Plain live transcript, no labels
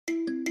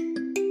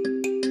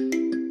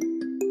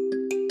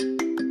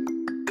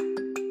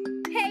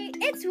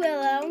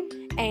Willow.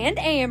 And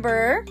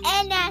Amber.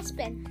 And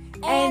Aspen.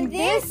 And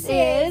this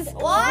is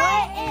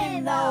What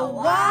in the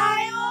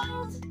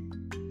Wild?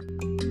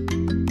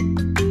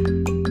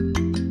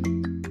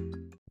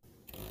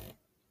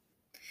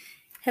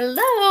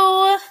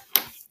 Hello.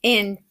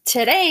 In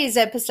today's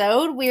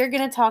episode, we are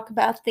going to talk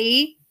about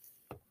the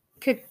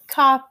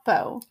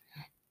kakapo.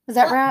 Is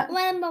that right?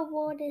 What in the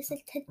world is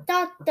a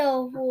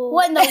kakapo?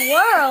 What in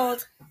the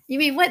world? You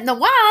mean what in the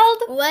wild?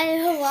 What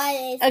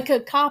is A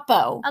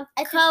kakapo. A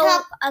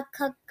kakapo.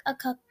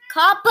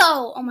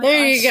 Oh my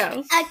There gosh. you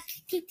go. a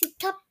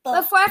kakapo?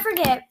 Before I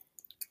forget,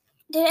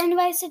 did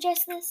anybody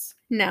suggest this?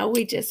 No,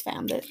 we just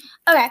found it.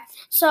 Okay,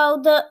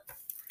 so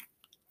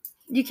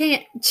You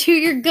can't chew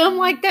your gum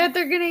like that.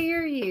 They're going to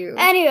hear you.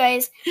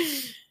 anyways,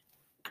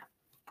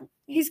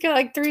 He's got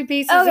like 3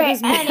 pieces of Okay,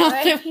 his mouth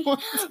anyway. at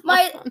once.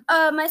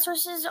 my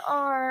sources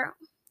are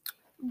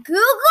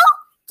Google,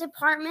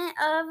 Department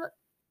of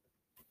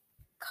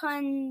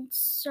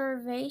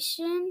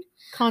Conservation,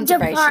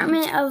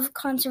 Department of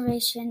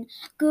Conservation,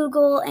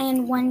 Google,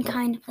 and One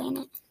Kind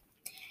Planet.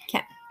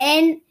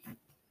 And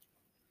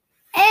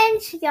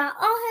she got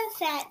all her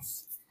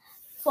facts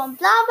from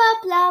blah blah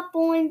blah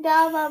boing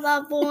blah blah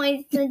blah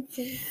boing.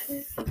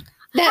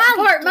 That How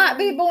part might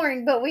dare be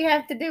boring, but we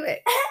have to do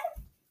it.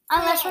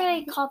 Unless we're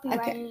like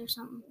copyrighted or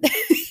something.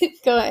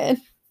 Go ahead.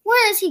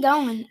 Where is he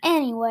going? He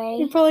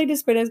Anyway, probably just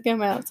spit his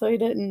gum out so he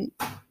didn't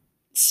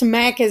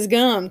smack his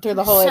gum through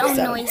the whole so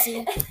episode.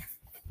 noisy.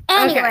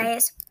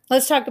 Anyways,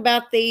 Let's talk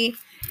about the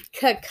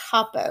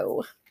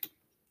kakapo.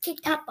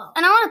 Kakapo.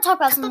 and I want to talk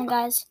about something,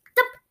 guys.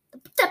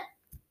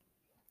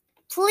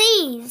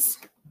 Please,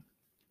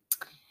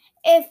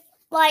 if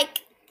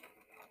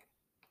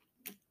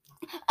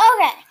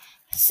okay,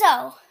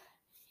 so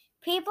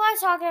people are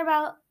talking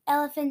about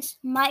elephants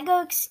might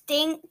go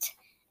extinct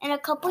in a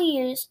couple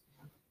years,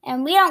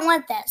 and we don't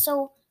want that.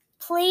 So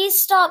please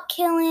stop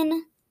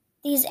killing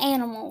these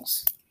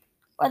animals,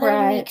 or they're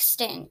going to be Right.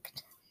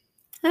 extinct.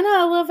 I know,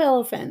 I love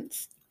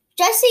elephants.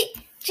 Just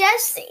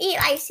eat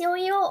like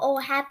cereal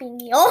or Happy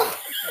Meal.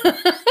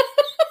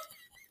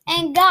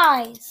 And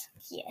guys,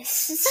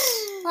 Yes.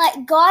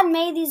 like God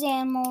made these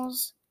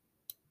animals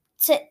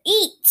to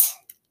eat,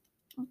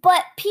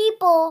 but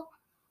people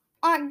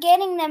aren't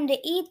getting them to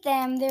eat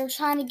them. They're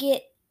trying to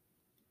get,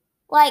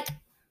 like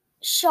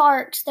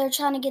sharks, they're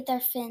trying to get their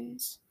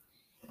fins,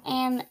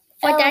 and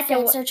But that's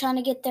elephants are trying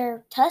to get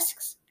their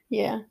tusks.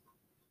 Yeah.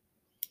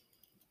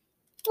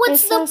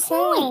 What's It's the so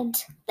sad.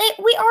 point?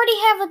 We already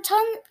have a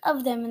ton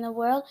of them in the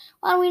world.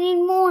 Why do we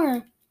need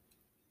more?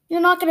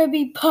 You're not going to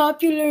be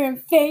popular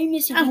and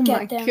famous if you Oh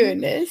my get them.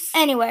 goodness.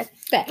 Anyway,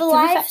 Back the to the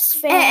facts.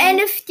 lifespan. And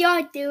if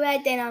y'all do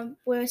it, then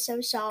we're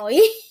so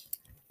sorry.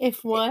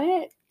 If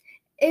what?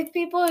 If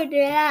people do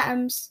that,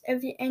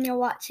 and you're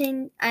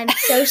watching, I'm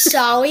so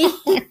sorry.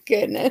 Oh my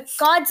goodness.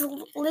 God's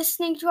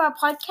listening to our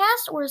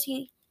podcast, or is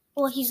he?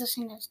 Well, he's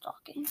listening to us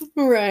talking.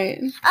 Right.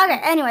 Okay.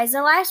 Anyways, the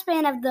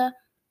lifespan of the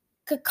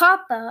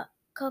kakapo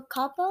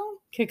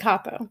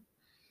Kakapo.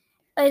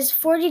 is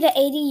 40 to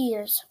 80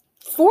 years.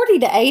 40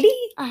 to 80?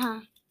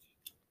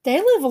 They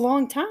live a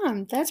long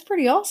time. That's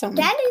pretty awesome.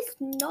 That is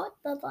not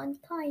a long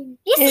time.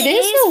 Yes, it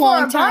is a for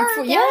long a time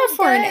bird.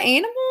 for an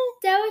animal.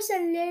 There was a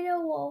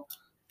little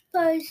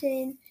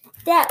person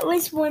that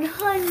was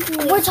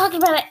 100. We're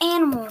talking about an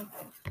animal.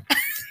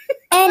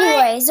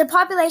 Anyways, the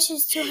population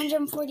is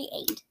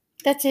 248.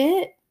 That's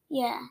it.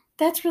 Yeah.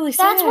 That's really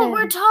sad. That's what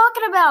we're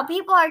talking about.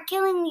 People are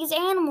killing these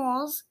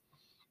animals.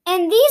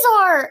 And these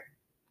are...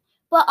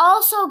 But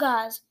also,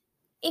 guys,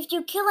 if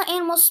you kill an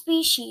animal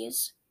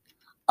species,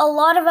 a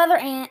lot of other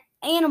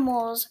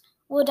animals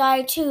will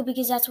die too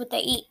because that's what they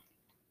eat.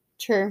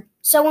 True.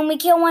 So when we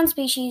kill one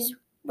species,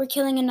 we're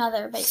killing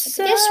another,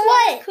 basically. Guess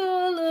what?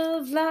 Circle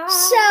of life.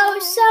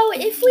 So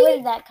if Where we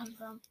did that come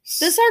from?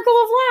 The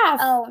circle of life.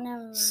 Oh,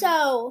 never mind.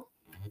 so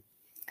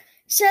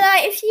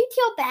like if you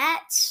kill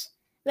bats,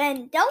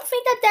 then don't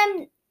think of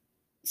them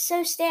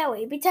so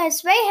scary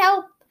because they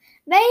help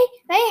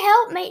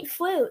make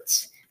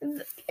fruits.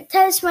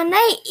 Because when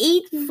they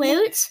eat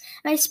fruits,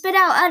 they spit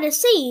out other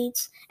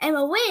seeds, and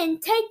the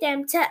wind take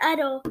them to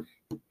other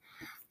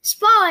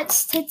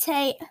spots to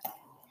take,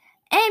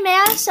 and they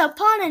also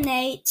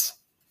pollinate,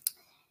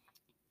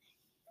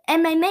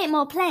 and they make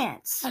more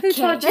plants. Who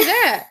taught you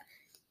that?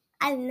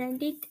 I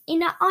learned it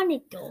in an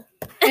article.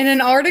 In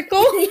an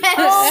article? Yes. That's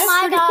Oh my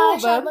pretty cool,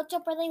 gosh, I bub. looked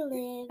up where they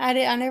live.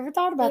 I never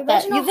thought about The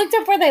that. original- You looked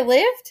up where they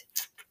lived?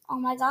 Oh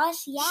my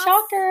gosh, yes.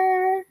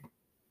 Shocker.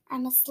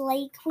 I'm a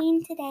slay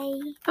queen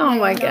today. Oh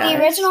my The gosh.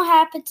 original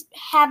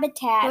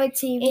habitat Or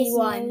TV is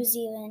one. New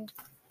Zealand.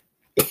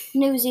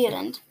 New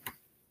Zealand.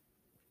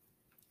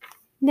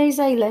 New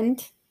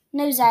Zealand.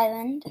 New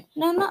Zealand.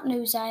 No, not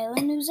New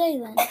Zealand. New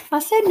Zealand. I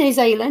said New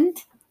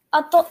Zealand.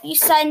 I thought you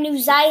said New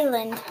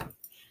Zealand.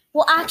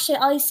 Well, actually,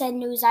 I said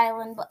New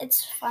Zealand, but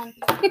it's fine.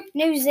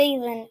 New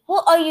Zealand.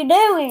 What are you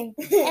doing?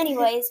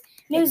 Anyways,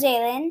 New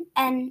Zealand,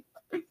 and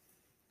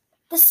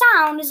the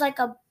sound is like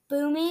a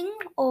booming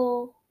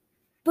or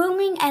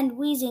booming and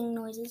wheezing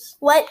noises.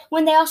 What?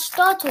 When they are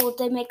startled,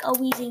 they make a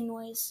wheezing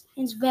noise.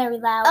 It's very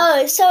loud.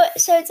 Oh, so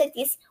it's like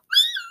this.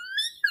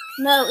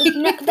 No,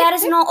 that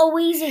is not a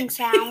wheezing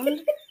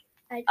sound.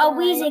 A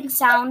wheezing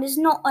sound is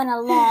not an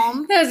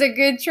alarm. That was a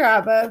good try,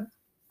 bub.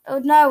 Oh,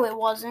 no, it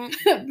wasn't.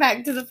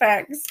 Back to the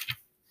facts.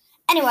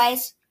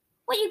 Anyways,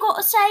 what you got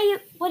to say?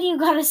 What do you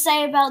got to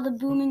say about the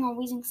booming or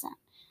wheezing sound?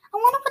 I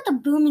wonder what the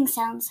booming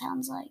sound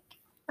sounds like.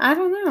 I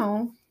don't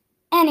know.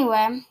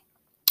 Anyway,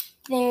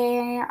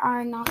 they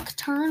are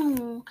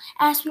nocturnal.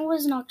 Ask me, what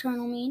does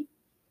nocturnal mean?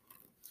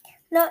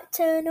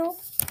 Nocturnal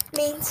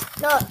means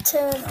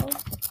nocturnal.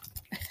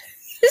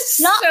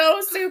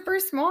 So super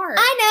smart.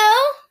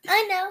 I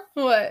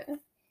know. What?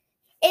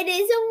 It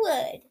is a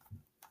word.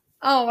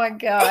 Oh my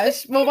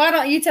gosh. Well, why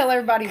don't you tell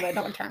everybody what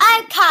nocturnal?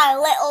 Okay,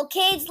 little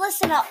kids,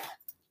 listen up.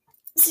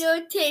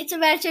 So to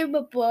imagine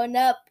we're blown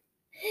up.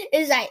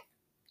 It's like,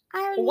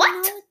 I already what?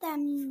 know what that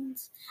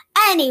means.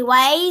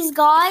 Anyways,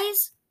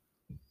 guys.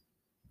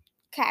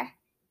 Okay.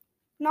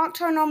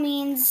 Nocturnal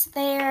means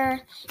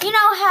they're... You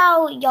know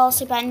how y'all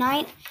sleep at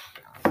night?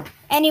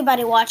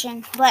 Anybody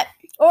watching, but...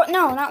 Or,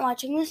 no, not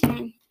watching,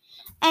 listening.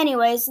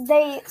 Anyways,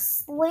 they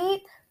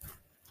sleep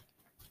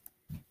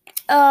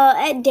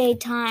at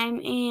daytime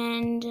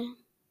and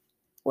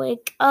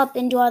wake up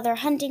and do all their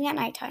hunting at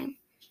nighttime.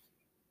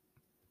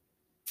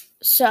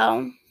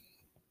 So,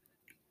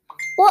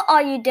 what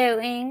are you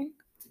doing?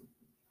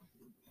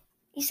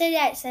 you said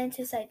that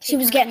sentence like She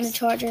was getting the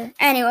charger.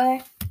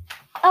 Anyway.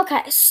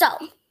 Okay, so.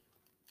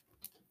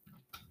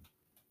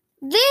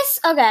 This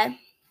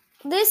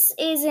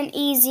is an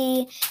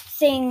easy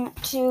thing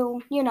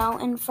to,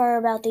 infer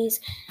about these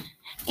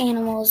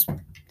animals.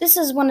 This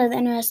is one of the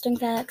interesting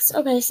facts.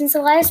 Okay, since the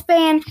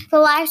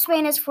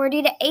lifespan is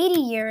 40 to 80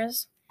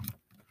 years,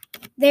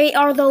 they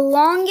are the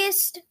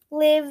longest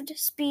lived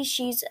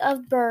species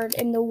of bird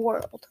in the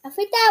world. I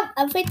think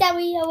that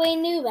we already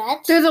knew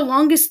that. They're the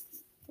longest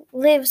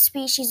Lived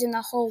species in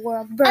the whole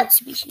world. Bird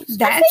species.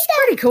 That's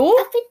pretty cool.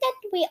 I think that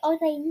we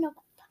already know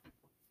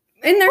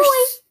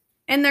that.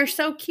 And they're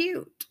so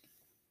cute.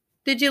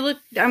 Did you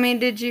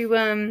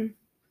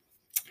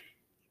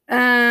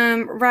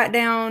write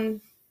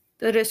down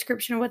the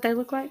description of what they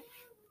look like?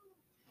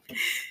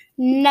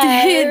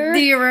 No. Do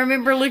you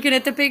remember looking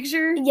at the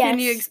picture? Yes. Can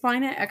you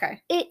explain it?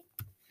 Okay. It's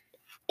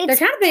They're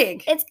kind of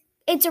big.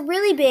 It's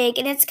really big,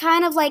 and it's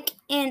kind of like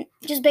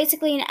just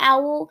basically an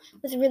owl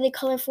with really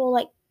colorful,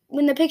 like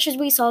when the pictures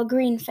we saw,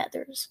 green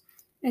feathers.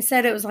 They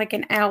said it was like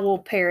an owl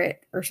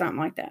parrot or something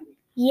like that.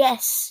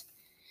 Yes.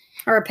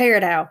 Or a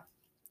parrot owl.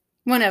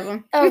 One of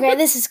them. Okay,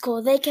 this is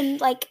cool. They can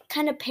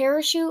kind of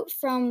parachute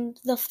from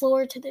the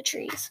floor to the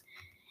trees.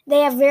 They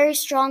have very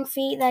strong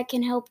feet that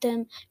can help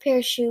them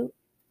parachute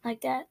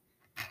like that.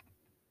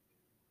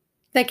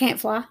 They can't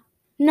fly?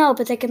 No,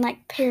 but they can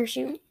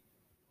parachute.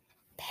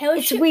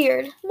 Parachute? It's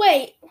weird.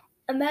 Wait,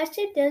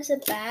 imagine there's a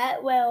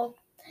bat. Well,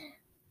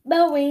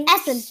 wings.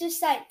 Ethan.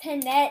 Just like 10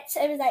 nets.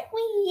 It was like,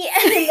 wee.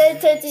 And then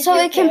it turns So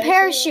into it can a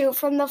parachute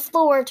from the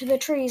floor to the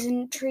trees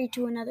and tree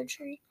to another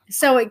tree.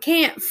 So it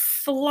can't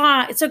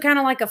fly. So kind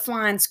of like a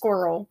flying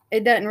squirrel.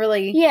 It doesn't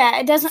really Yeah,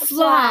 it doesn't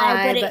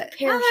fly, but it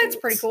parachutes. Oh, that's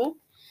pretty cool.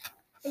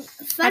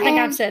 Fun, I think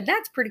I've said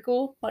that's pretty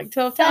cool like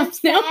 12 fun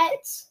times now.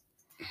 facts.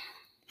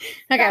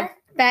 Okay,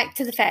 back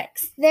to the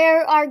facts.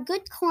 There are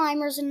good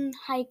climbers and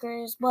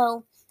hikers.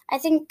 Well, I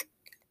think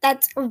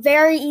that's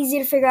very easy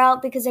to figure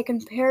out because they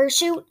can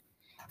parachute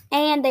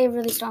and they have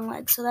really strong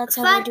legs. So that's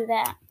how they do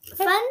that.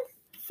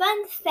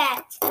 Fun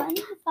fact. Fun.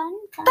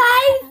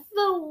 By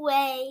the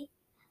way.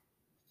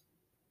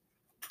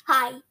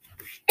 Hi.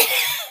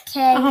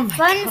 Okay, Oh my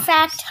fun gosh.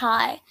 fact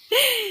high.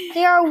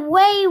 They are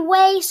way,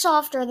 way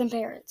softer than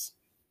parrots.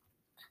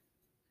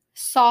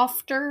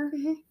 Softer?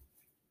 Mhm.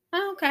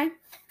 Oh, okay.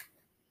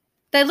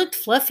 They looked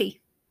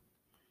fluffy.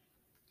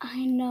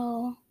 I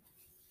know.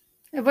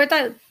 I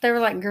thought they were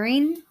like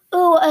green.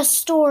 Oh, a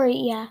story,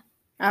 yeah.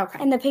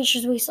 Okay. In the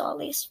pictures we saw, at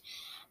least.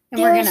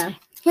 And we're gonna.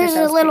 Here's put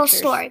a those little pictures.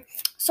 story.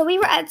 So we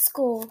were at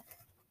school.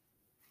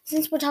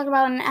 Since we're talking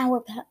about an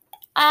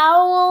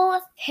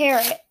owl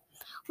parrot,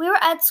 we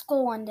were at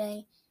school one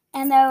day,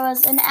 and there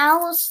was an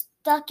owl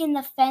stuck in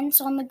the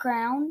fence on the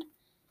ground,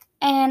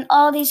 and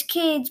all these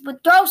kids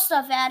would throw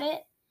stuff at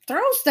it.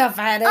 Throw stuff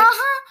at it.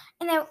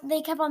 And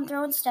they kept on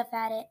throwing stuff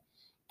at it,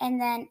 and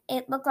then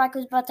it looked like it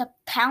was about to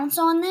pounce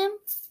on them.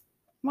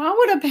 Why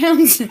would a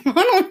pounce want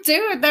to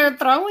do it? They're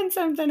throwing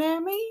something at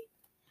me.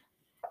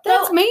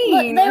 That's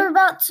mean. They were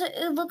about to.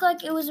 It looked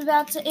like it was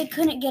about to. It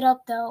couldn't get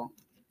up though.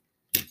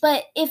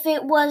 But if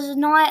it was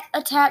not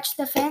attached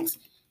to the fence,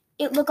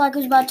 it looked like it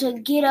was about to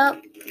get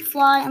up,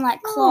 fly, and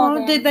claw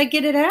them. Did they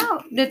get it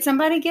out? Did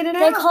somebody get it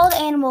They out? called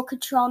animal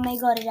control and they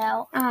got it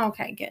out. Oh,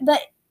 okay, good.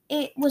 But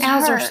it was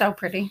Owls hurt. are so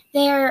pretty.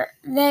 They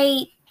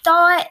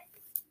thought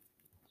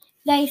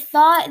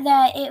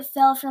that it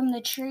fell from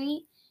the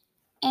tree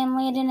and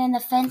landed in the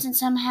fence, and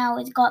somehow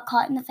it got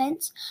caught in the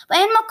fence. But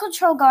animal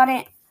control got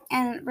it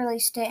and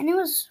released it, and it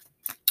was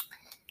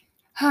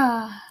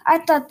I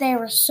thought they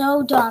were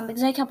so dumb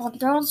because they kept on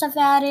throwing stuff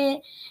at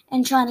it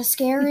and trying to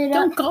scare it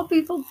Don't up. call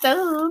people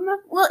dumb.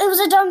 Well, it was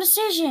a dumb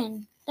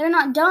decision. They're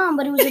not dumb,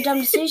 but it was a dumb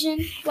decision.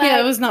 Yeah,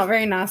 it was not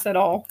very nice at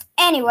all.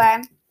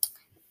 Anyway.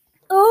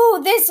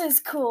 Oh, this is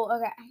cool.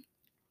 Okay.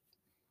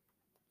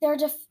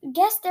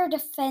 Guess their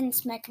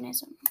defense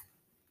mechanism.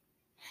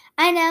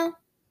 I know.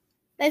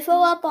 They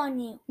throw up on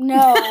you.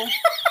 No.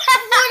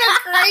 What a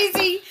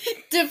crazy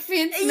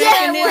defense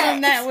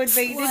mechanism that would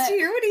be. What? Did you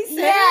hear what he said?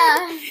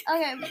 Yeah.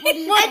 Okay. What do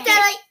you What think? they're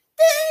like,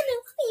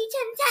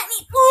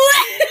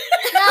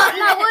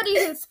 No, what do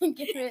you think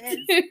it is?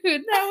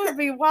 Dude, that would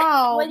be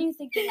wild. What do you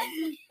think it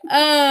is?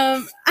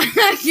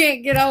 I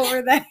can't get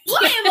over that.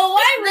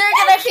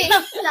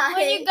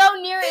 When you go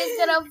near it,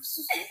 it's gonna.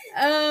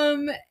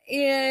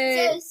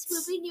 It's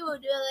Swooping, you will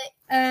do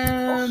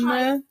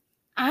it.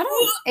 I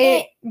don't.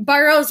 It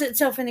burrows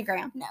itself in the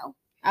ground. No.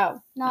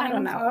 Oh, Not I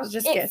don't know. I was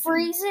just guessing. It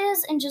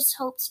freezes and just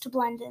hopes to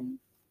blend in.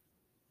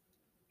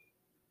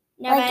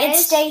 No, Like it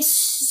stays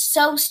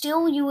so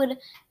still, you would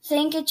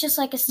think it's just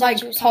like a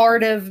statue. Like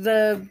part of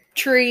the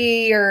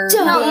tree or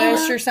No.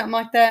 bush or something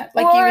like that.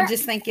 Like you Or- would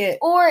just think it.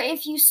 Or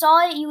if you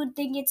saw it, you would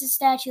think it's a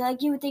statue.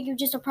 Like you would think it was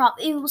just a prop.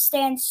 It will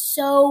stand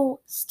so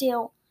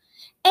still.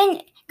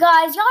 And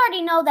guys, you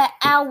already know that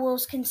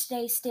owls can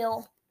stay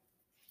still.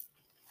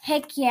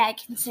 Heck yeah,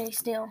 it can stay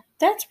still.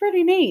 That's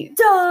pretty neat.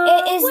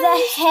 It is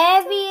the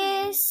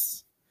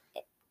heaviest.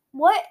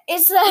 What?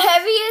 It's the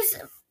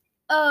heaviest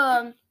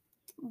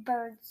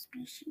bird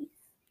species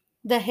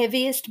The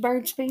heaviest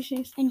bird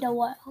species. in the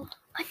world.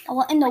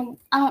 Well, I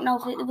don't know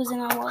if it was in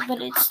our world, but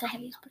it's the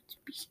heaviest bird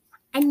species.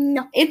 I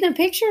know. In the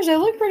pictures, they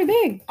look pretty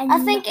big. I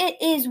think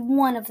it is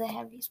one of the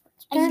heaviest bird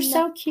species. They're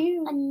so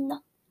cute. I know.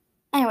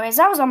 Anyways,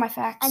 that was all my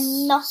facts. I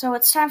know. So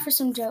it's time for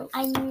some jokes.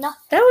 I know.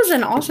 That was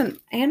an awesome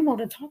animal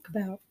to talk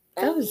about.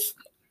 That was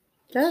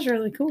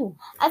really cool.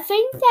 I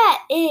think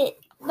that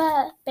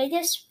the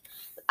biggest.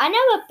 I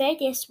know the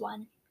biggest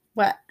one.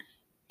 What?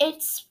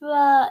 It's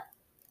the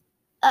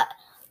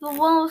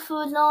one with the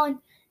long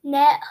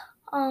net.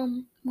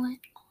 What?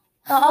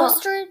 The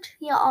ostrich?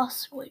 Yeah,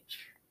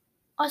 ostrich.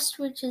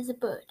 Ostrich is a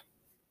bird.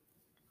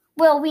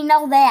 Well, we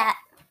know that.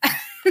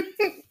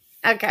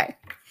 Okay.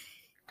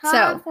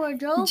 Time So, for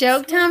jokes.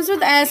 Joke times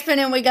with Aspen,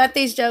 and we got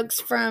these jokes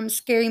from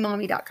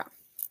scarymommy.com.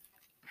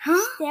 Huh?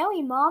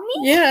 Scary mommy?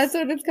 Yeah, that's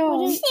what it's What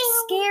called. is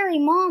Scary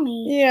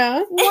Mommy?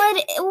 Yeah.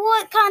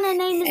 What kind of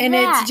name is And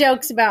that? it's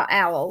jokes about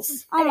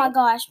owls. Oh my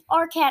gosh.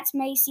 Our cat's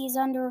Macy is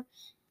under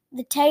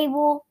the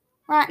table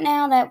right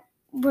now that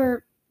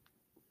we're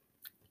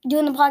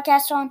doing the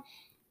podcast on,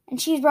 and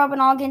she's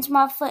rubbing all against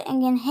my foot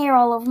and getting hair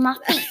all over my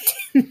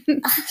feet.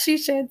 She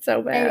shed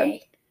so bad.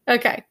 Okay.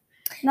 Okay.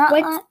 Not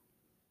What- like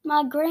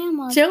my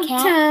grandma's Joke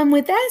cat. time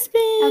with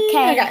Aspen.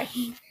 Okay.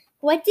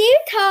 What do you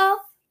call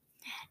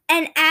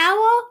an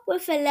owl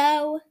with a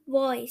low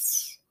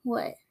voice?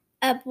 What?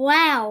 A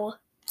wow.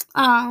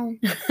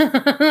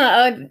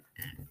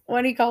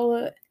 What do you call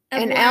it?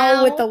 An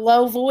owl with a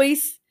low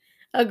voice?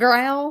 A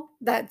growl?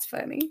 That's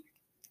funny.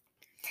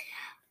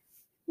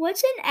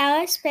 What's an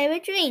owl's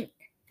favorite drink?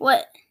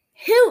 What?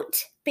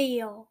 Hoot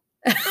beer.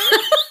 That's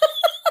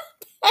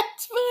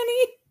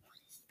funny.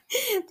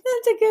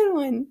 That's a good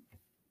one.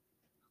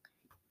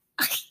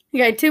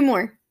 Okay, two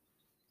more.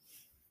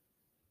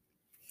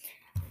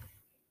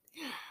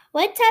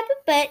 What type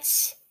of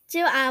butts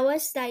do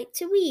owls like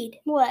to read?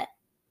 What?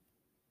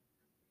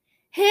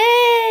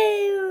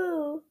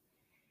 Who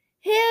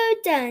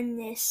done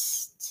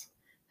this?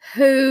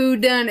 Who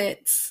done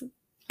it?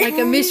 Like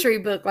a mystery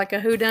book, like a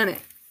who done it.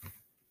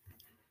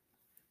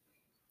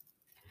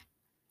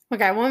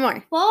 Okay, one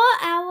more. Four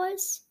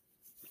hours.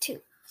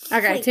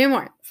 Okay, Wait. two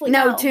more. Wait,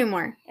 No, no. two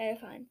more. Very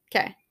fun.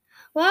 Okay.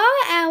 4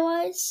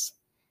 hours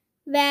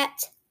that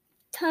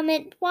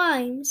Thomas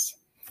Rhymes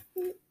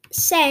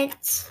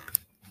sent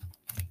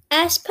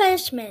as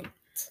punishment.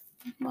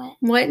 What?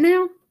 What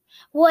now?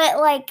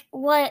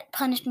 What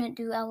punishment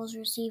do owls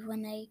receive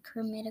when they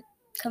commit a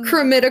Crime.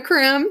 commit a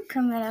crime?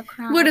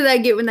 What do they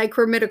get when they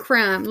commit a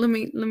crime? Let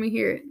me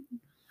hear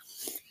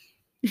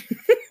it.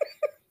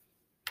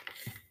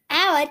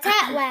 Our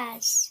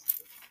tatwaz.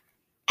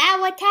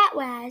 Our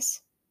tatwaz.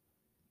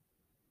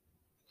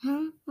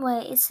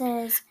 Wait, it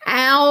says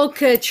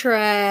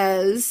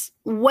Alcatraz.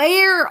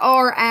 Where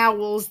are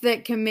owls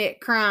that commit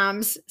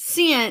crimes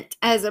sent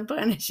as a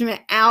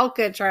punishment?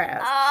 Alcatraz.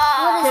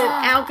 What is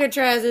that?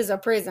 Alcatraz is a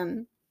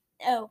prison.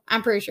 Oh.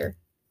 I'm pretty sure.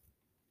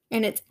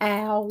 And it's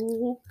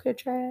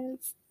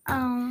Alcatraz.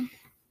 Okay,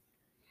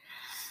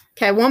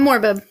 one more,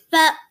 bub.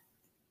 But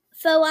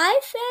for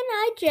life and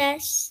I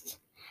just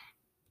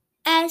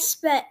as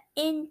the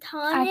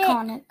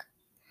iconic.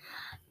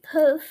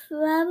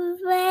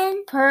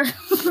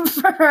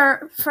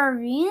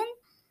 Pervian?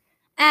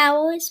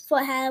 Hours for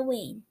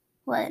Halloween.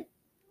 What?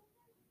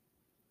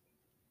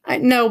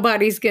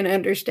 Nobody's going to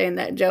understand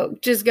that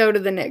joke. Just go to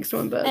the next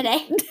one, bub.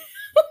 Okay.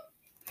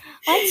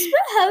 What's the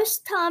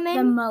host The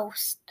common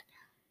most.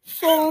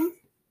 form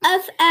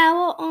of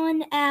owl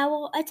on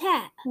owl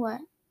attack?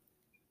 What?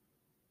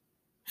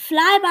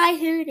 Fly by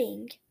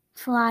hooting.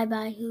 Fly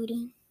by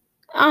hooting.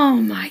 Oh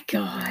my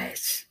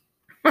gosh.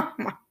 Oh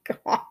my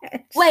gosh.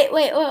 Wait,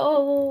 one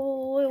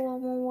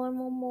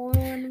more.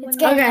 It's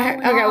getting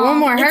Okay, one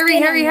more. It's Hurry.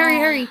 getting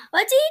long.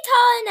 What do you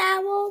call an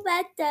owl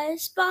that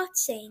does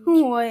boxing?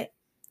 What?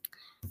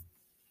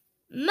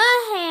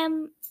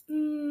 Maham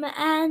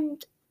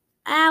and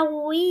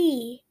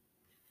Owie.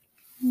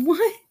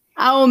 What?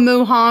 Oh,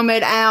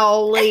 Muhammad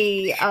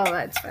Ali. Oh,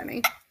 that's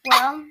funny.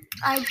 Well,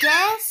 I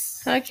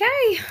guess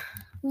Okay.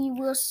 we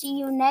will see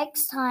you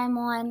next time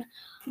on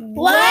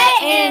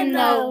What in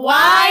the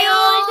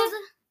wild